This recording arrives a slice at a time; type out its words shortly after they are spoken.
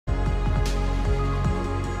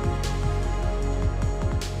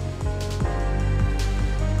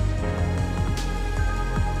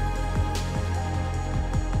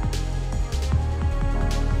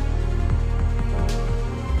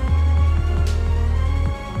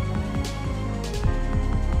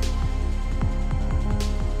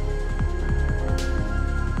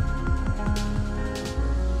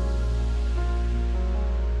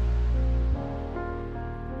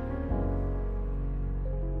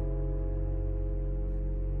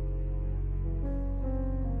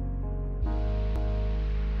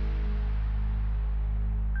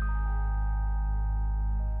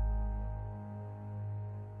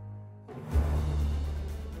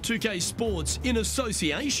2K Sports, in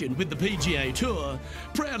association with the PGA Tour,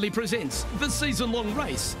 proudly presents the season-long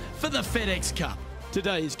race for the FedEx Cup.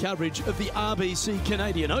 Today's coverage of the RBC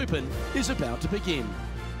Canadian Open is about to begin.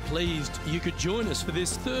 Pleased you could join us for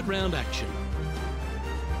this third round action.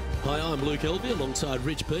 Hi, I'm Luke Elvey alongside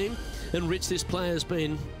Rich Beam. And Rich, this player's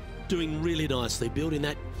been doing really nicely, building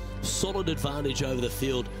that solid advantage over the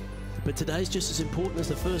field. But today's just as important as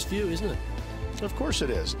the first few, isn't it? Of course it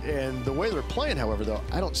is. And the way they're playing, however, though,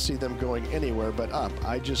 I don't see them going anywhere but up.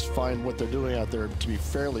 I just find what they're doing out there to be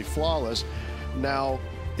fairly flawless. Now,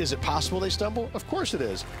 is it possible they stumble? Of course it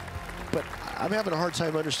is. But I'm having a hard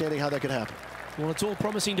time understanding how that could happen. Well, it's all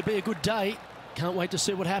promising to be a good day. Can't wait to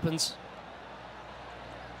see what happens.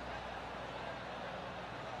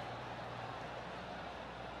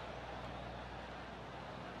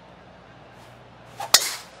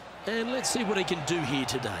 And let's see what he can do here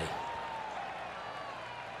today.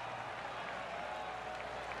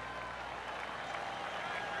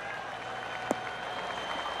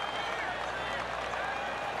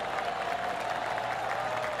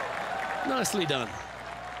 Nicely done.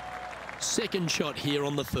 Second shot here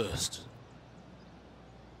on the first.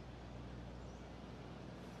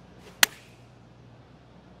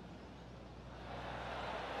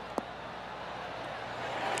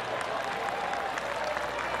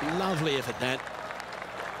 Lovely effort, that.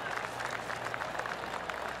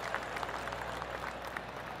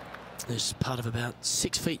 There's part of about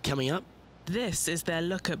 6 feet coming up. This is their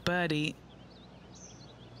look at birdie.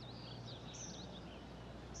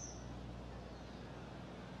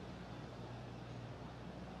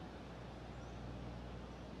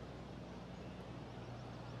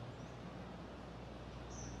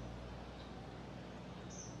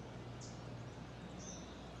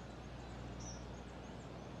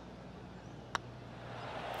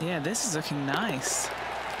 Yeah, this is looking nice.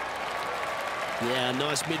 Yeah,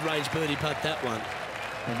 nice mid-range birdie putt, that one.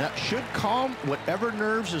 And that should calm whatever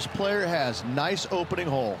nerves this player has. Nice opening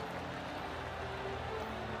hole.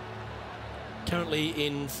 Currently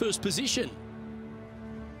in first position.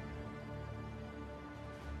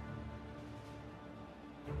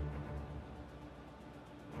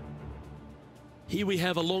 Here we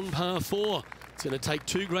have a long par 4. It's going to take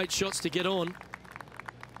 2 great shots to get on.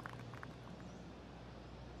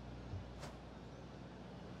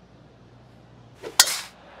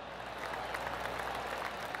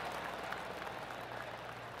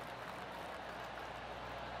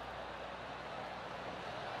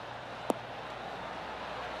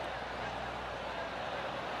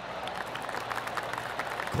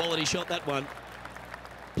 Quality shot, that one.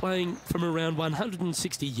 Playing from around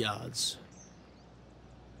 160 yards.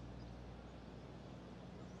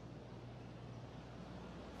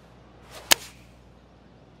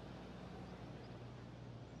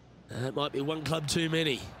 That might be one club too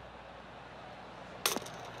many.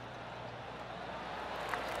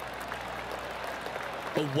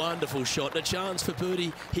 A wonderful shot and a chance for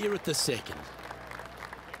birdie here at the second.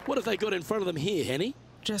 What have they got in front of them here, Henny?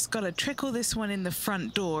 Just got to trickle this one in the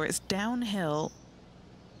front door. It's downhill.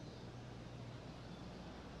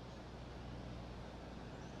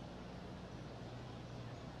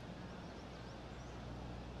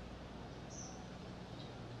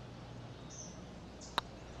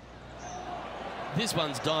 This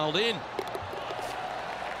one's dialed in.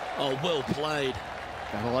 Oh, well played.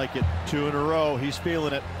 Gotta like it. 2 in a row. He's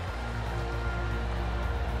feeling it.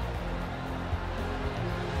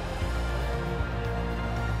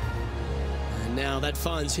 Now that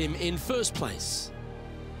finds him in first place.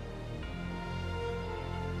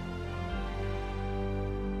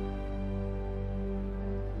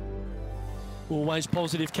 Always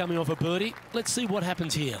positive coming off a birdie. Let's see what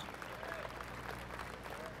happens here.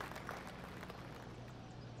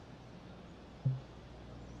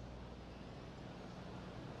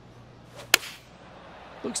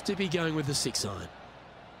 Looks to be going with the 6-iron.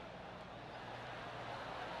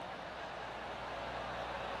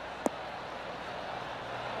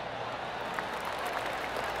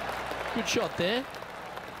 Good shot there.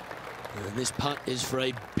 And this putt is for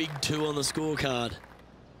a big 2 on the scorecard.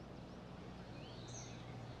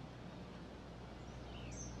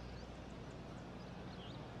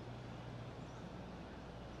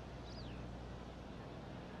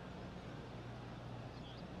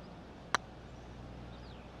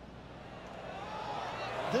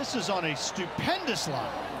 This is on a stupendous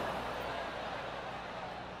line.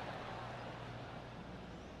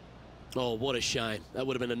 Oh, what a shame. That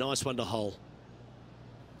would have been a nice one to hole.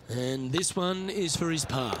 And this one is for his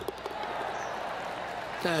par.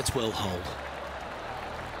 That's well holed.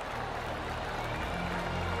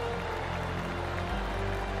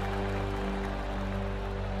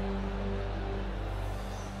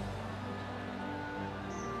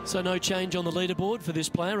 So no change on the leaderboard for this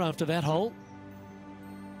player after that hole.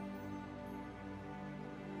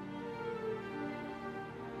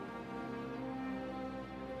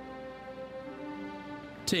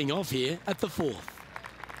 Teeing off here at the 4th.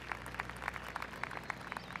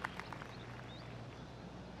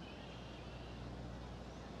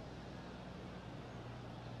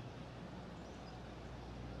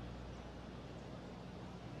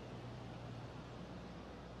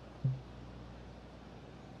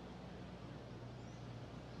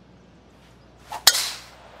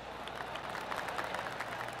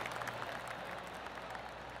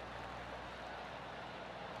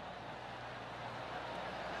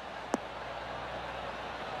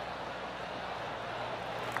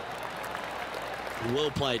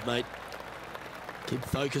 Well played, mate. Keep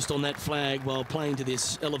focused on that flag while playing to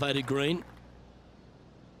this elevated green.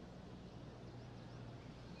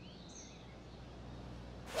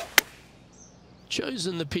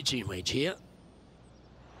 Chosen the pitching wedge here.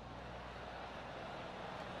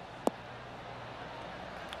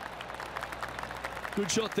 Good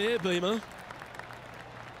shot there, Beamer.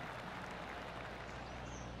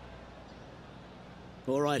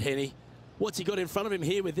 All right, Henny. What's he got in front of him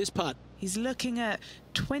here with this putt? He's looking at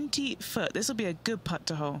 20 foot. This will be a good putt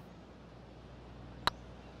to hole.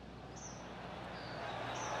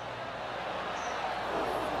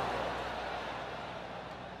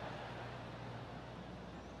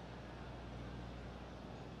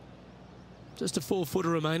 Just a 4-footer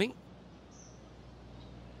remaining.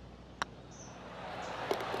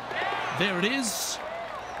 There it is.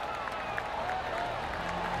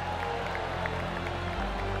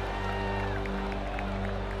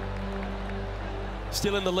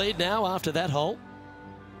 Still in the lead now after that hole.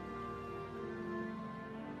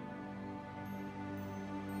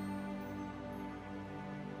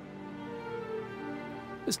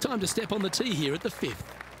 It's time to step on the tee here at the 5th.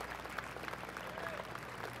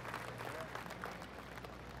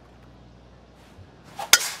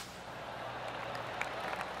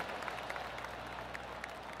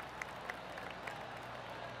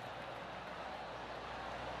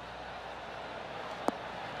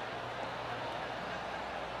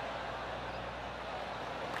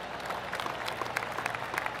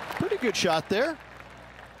 Pretty good shot there.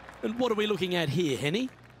 And what are we looking at here, Henny?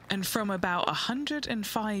 And from about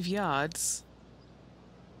 105 yards.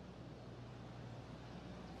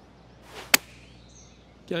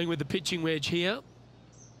 Going with the pitching wedge here.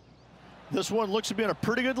 This one looks to be on a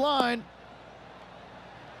pretty good line.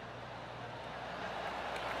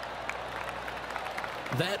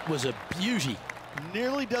 That was a beauty.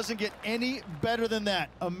 Nearly doesn't get any better than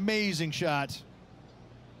that. Amazing shot.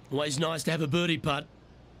 Always nice to have a birdie putt.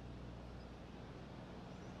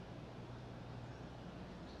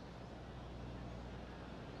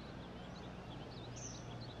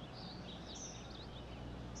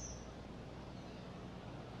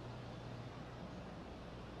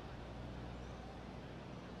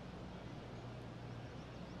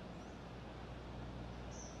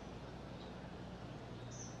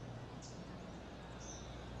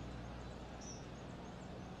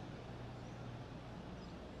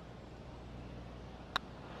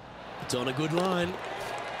 It's on a good line.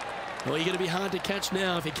 Oh, you're going to be hard to catch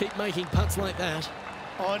now if you keep making putts like that.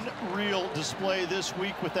 Unreal display this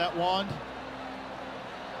week with that wand.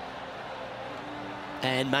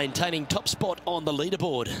 And maintaining top spot on the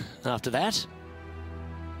leaderboard after that.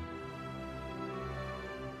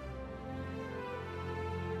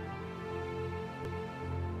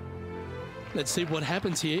 Let's see what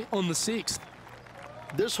happens here on the 6th.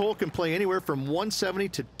 This hole can play anywhere from 170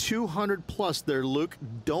 to 200 plus there, Luke.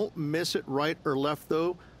 Don't miss it right or left,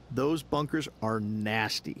 though. Those bunkers are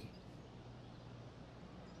nasty.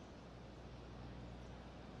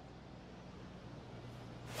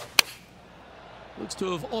 Looks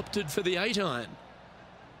to have opted for the 8-iron.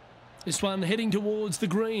 This one heading towards the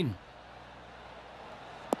green.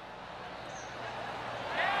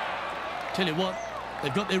 Tell you what,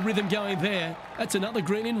 they've got their rhythm going there. That's another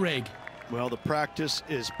green in reg. Well, the practice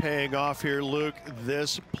is paying off here, Luke.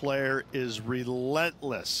 This player is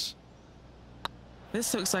relentless.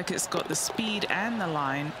 This looks like it's got the speed and the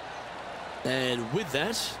line. And with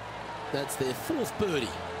that, that's their 4th birdie.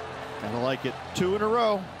 Kinda like it. 2 in a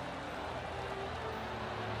row.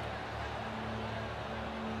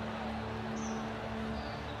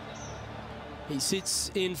 He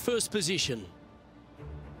sits in 1st position.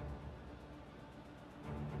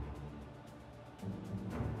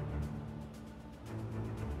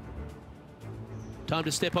 Time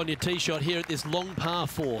to step on your tee shot here at this long par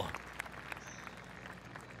 4.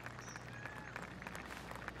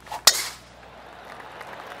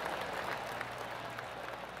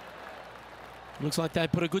 Looks like they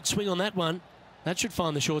put a good swing on that one. That should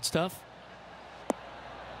find the short stuff.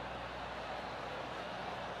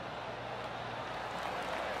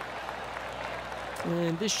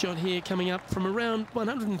 And this shot here coming up from around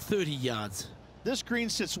 130 yards. This green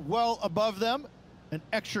sits well above them. An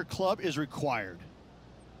extra club is required.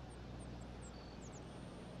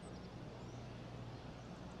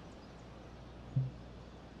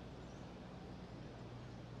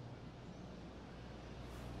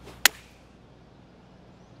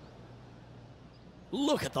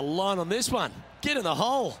 Look at the line on this one. Get in the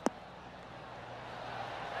hole.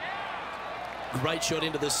 Great shot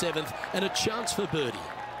into the 7th and a chance for birdie.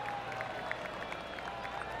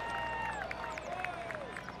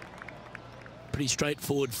 Pretty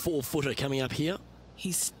straightforward 4-footer coming up here.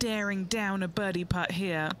 He's staring down a birdie putt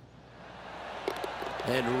here.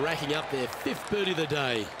 And racking up their 5th birdie of the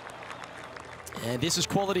day. And this is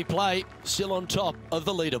quality play, still on top of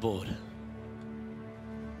the leaderboard.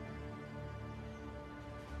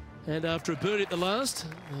 And after a birdie at the last,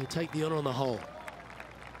 they take the honour on the hole.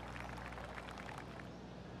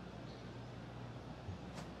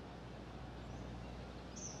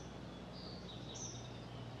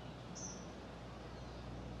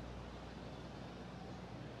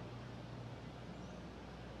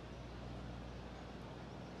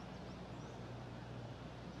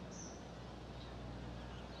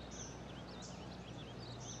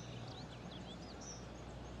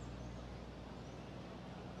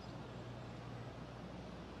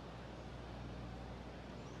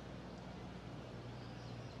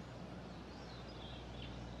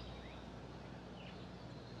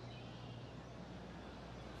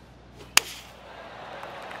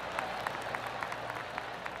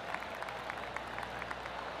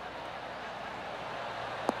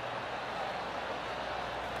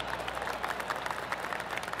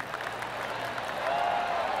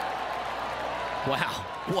 Wow,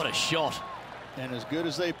 what a shot. And as good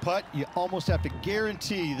as they putt, you almost have to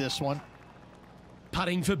guarantee this one.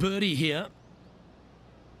 Putting for birdie here.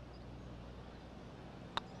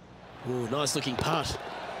 Ooh, nice looking putt.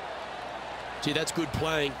 Gee, that's good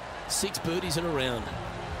playing. 6 birdies in a round.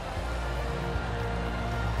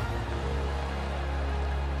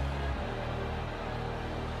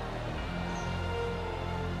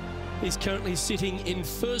 He's currently sitting in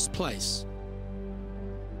 1st place.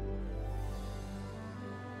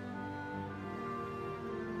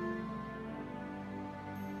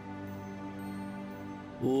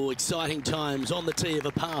 Oh, exciting times on the tee of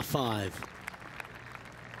a par 5.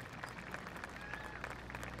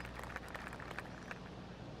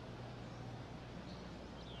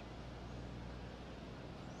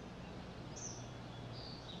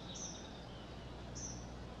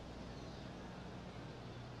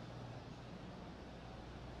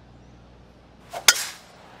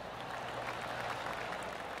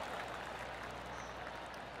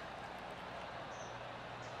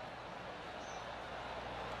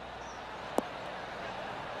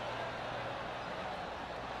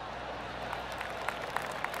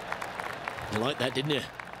 You liked that, didn't you?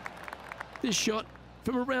 This shot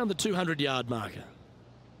from around the 200-yard marker.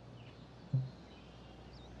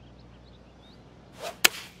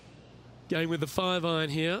 Going with the 5-iron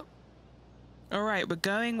here. All right, we're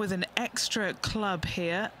going with an extra club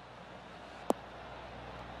here.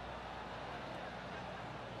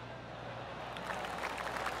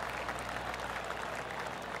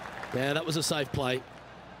 Yeah, that was a safe play.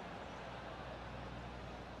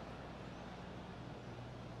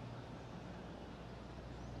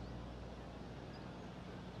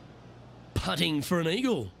 Putting for an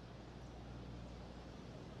eagle.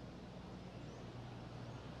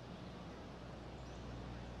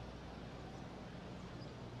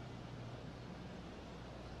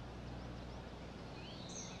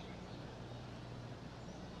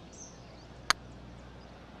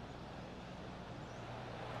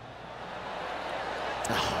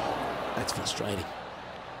 Oh, that's frustrating.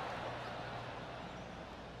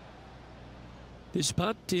 This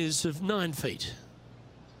putt is of 9 feet.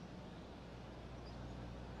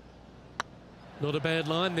 Not a bad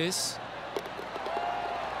line, this.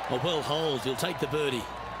 A well hold, he'll take the birdie.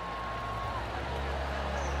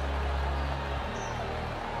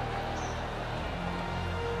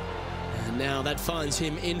 And now that finds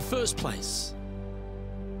him in 1st place.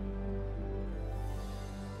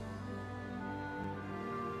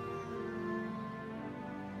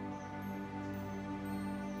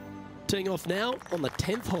 Teeing off now on the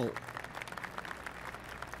 10th hole.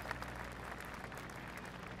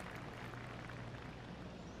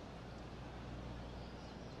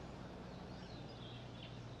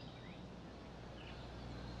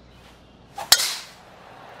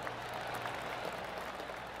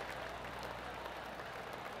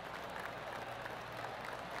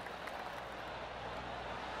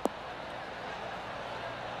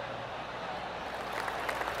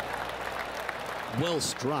 Well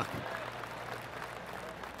struck.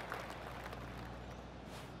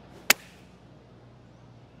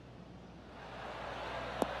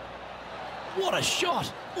 What a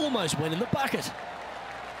shot! Almost went in the bucket.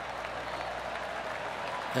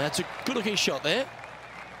 That's a good-looking shot there.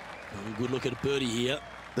 Good look at a birdie here.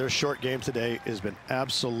 Their short game today has been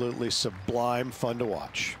absolutely sublime fun to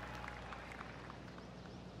watch.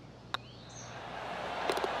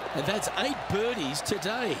 And that's 8 birdies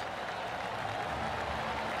today.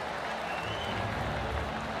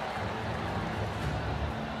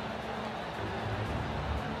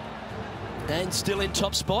 And still in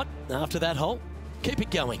top spot after that hole. Keep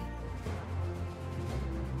it going.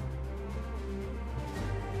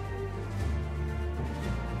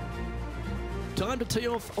 Time to tee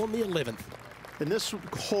off on the 11th. In this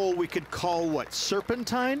hole, we could call what,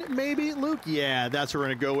 serpentine, maybe, Luke? Yeah, that's what we're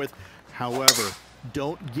going to go with. However,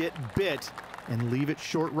 don't get bit and leave it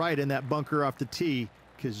short right in that bunker off the tee,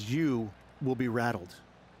 because you will be rattled.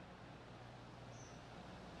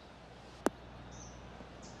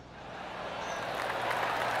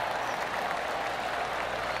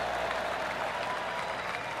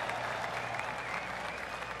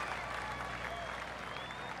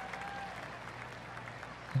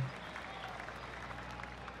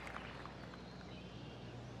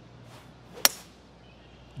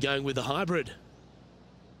 Going with the hybrid.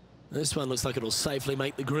 This one looks like it'll safely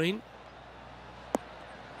make the green.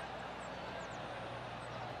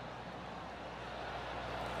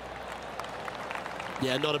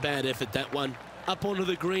 Yeah, not a bad effort, that one. Up onto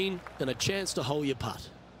the green and a chance to hole your putt.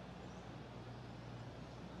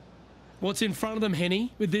 What's in front of them,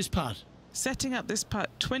 Henny, with this putt? Setting up this putt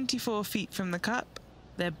 24 feet from the cup.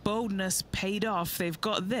 Their boldness paid off. They've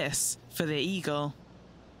got this for the eagle.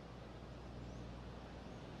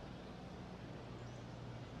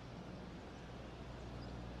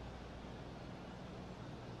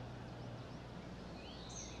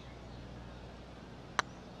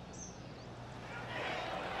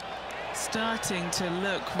 Starting to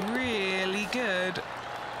look really good.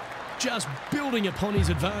 Just building upon his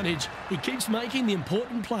advantage. He keeps making the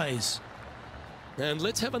important plays. And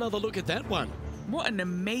let's have another look at that one. What an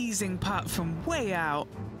amazing putt from way out.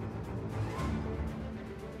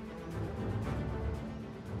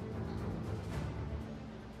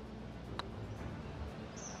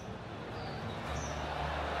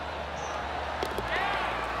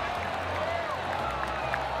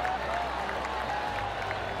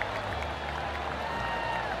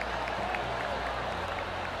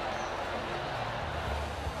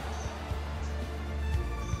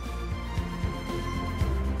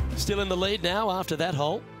 Still in the lead now after that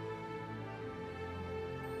hole.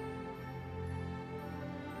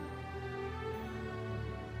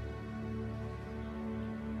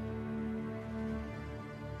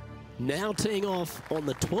 Now teeing off on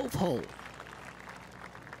the 12th hole.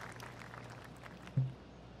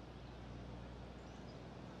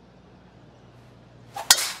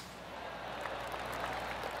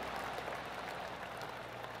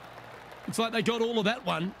 Looks like they got all of that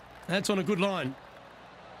one. That's on a good line.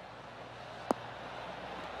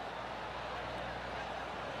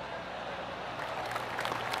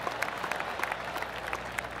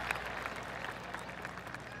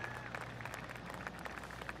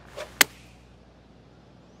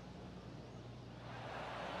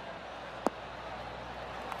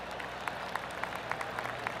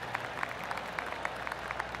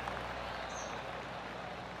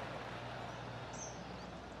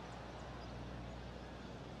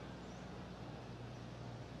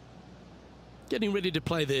 Getting ready to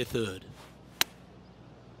play their third.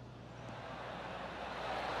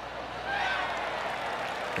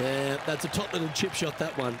 Yeah, that's a top little chip shot,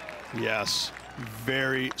 that one. Yes,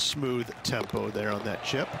 very smooth tempo there on that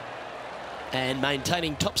chip. And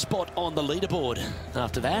maintaining top spot on the leaderboard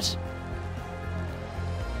after that.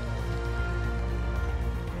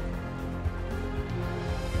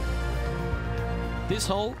 This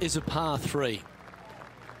hole is a par 3.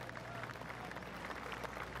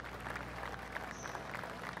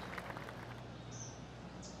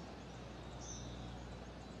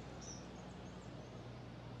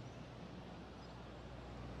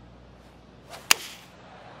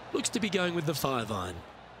 Looks to be going with the 5-iron.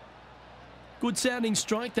 Good sounding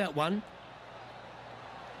strike, that one.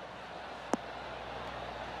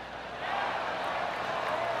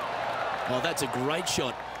 Oh, that's a great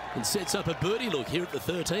shot and sets up a birdie look here at the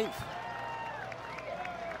 13th.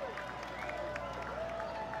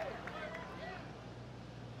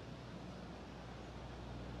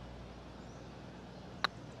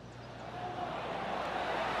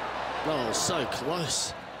 Oh, so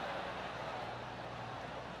close.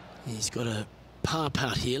 He's got to par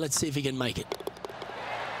putt here. Let's see if he can make it.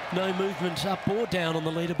 No movement up or down on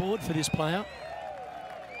the leaderboard for this player.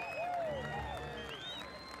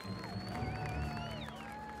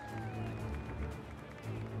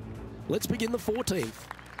 Let's begin the 14th.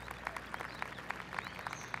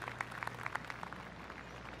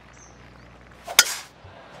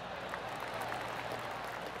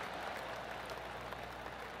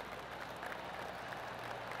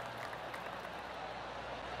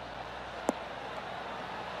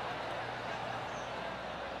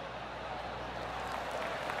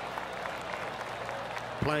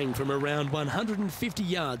 Playing from around 150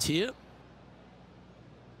 yards here.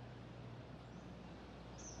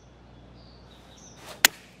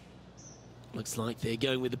 Looks like they're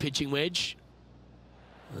going with the pitching wedge.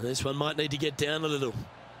 This one might need to get down a little.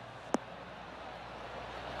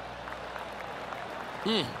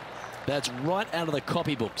 That's right out of the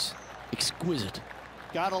copybooks. Exquisite.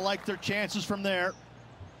 Gotta like their chances from there.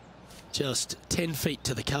 Just 10 feet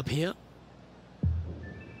to the cup here.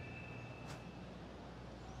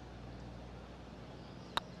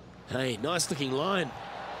 Hey, nice looking line.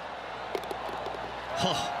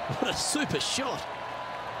 Oh, what a super shot.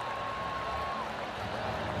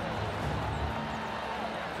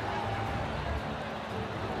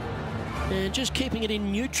 And just keeping it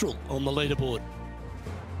in neutral on the leaderboard.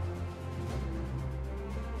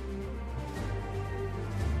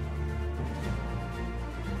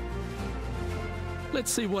 Let's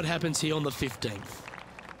see what happens here on the 15th.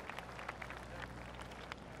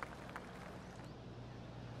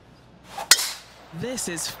 This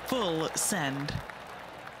is full send.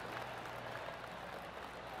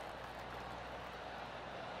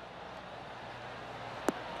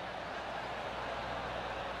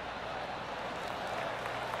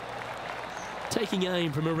 Taking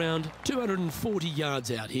aim from around 240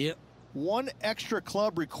 yards out here. One extra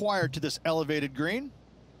club required to this elevated green.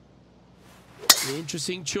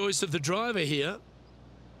 Interesting choice of the driver here.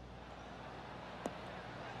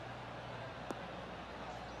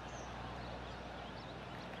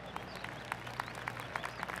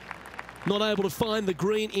 Not able to find the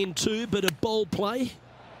green in two, but a bold play.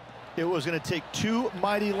 It was going to take two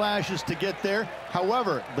mighty lashes to get there.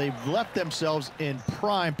 However, they've left themselves in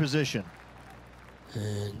prime position.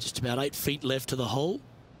 And just about 8 feet left to the hole.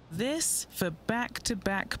 This for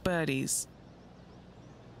back-to-back birdies.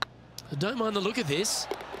 I don't mind the look of this.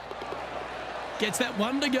 Gets that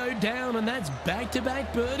one to go down, and that's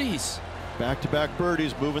back-to-back birdies. Back-to-back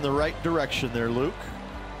birdies, moving the right direction there, Luke.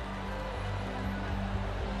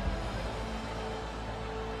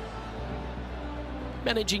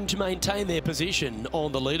 Managing to maintain their position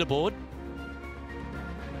on the leaderboard.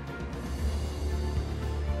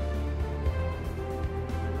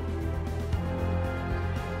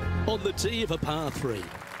 On the tee of a par 3.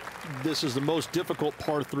 This is the most difficult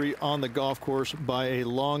par 3 on the golf course by a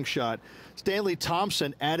long shot. Stanley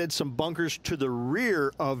Thompson added some bunkers to the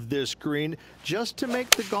rear of this green just to make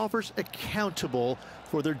the golfers accountable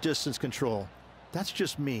for their distance control. That's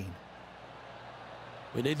just mean.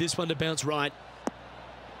 We need this one to bounce right.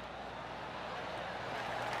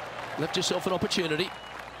 Left yourself an opportunity.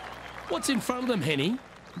 What's in front of them, Henny?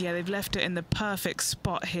 Yeah, they've left it in the perfect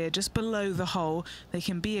spot here, just below the hole. They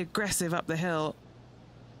can be aggressive up the hill.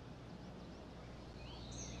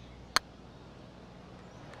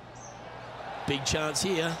 Big chance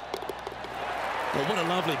here. Well, what a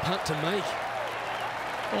lovely putt to make.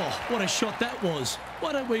 Oh, what a shot that was.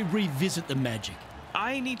 Why don't we revisit the magic?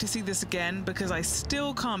 I need to see this again because I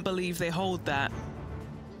still can't believe they hold that.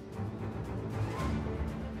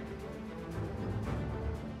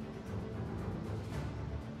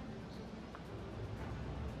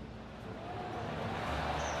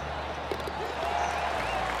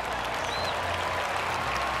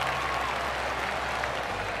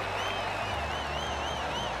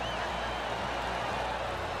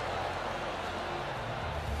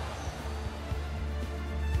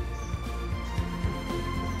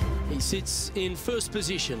 Sits in first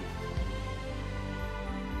position.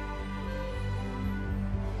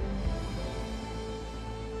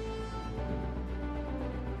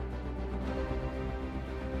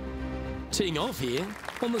 Teeing off here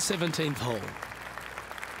on the 17th hole.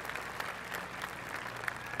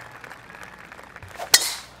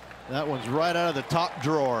 That one's right out of the top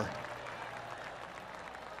drawer.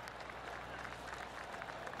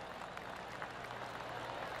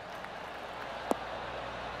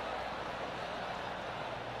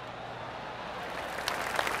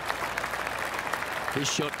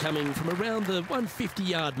 His shot coming from around the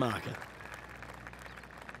 150-yard marker.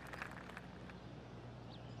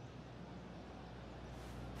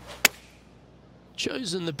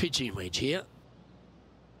 Chosen the pitching wedge here.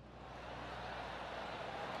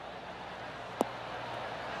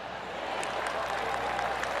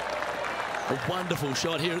 A wonderful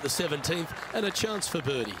shot here at the 17th and a chance for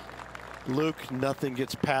birdie. Luke, nothing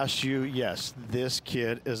gets past you. Yes, this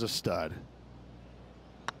kid is a stud.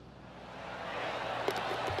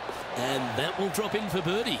 And that will drop in for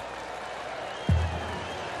birdie.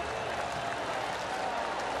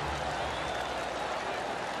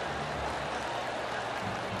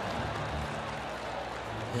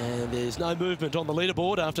 And there's no movement on the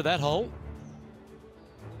leaderboard after that hole.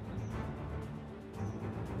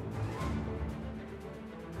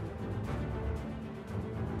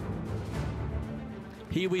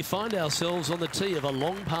 Here we find ourselves on the tee of a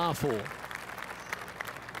long par 4.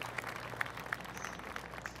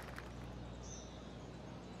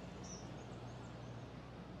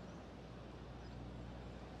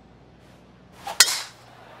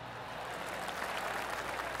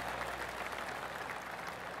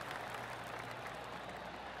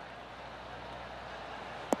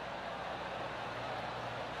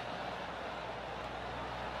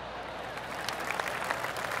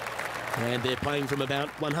 And they're playing from about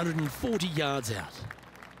 140 yards out.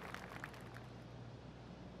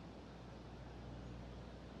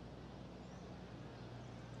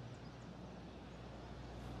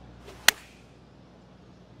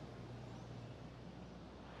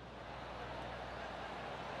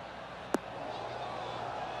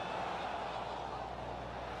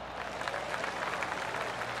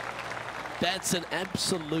 That's an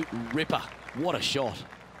absolute ripper. What a shot.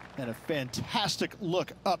 And a fantastic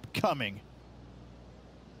look upcoming.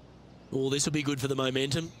 Oh, this will be good for the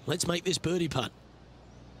momentum. Let's make this birdie putt.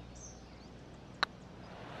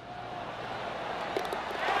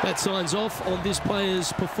 That signs off on this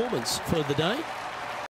player's performance for the day.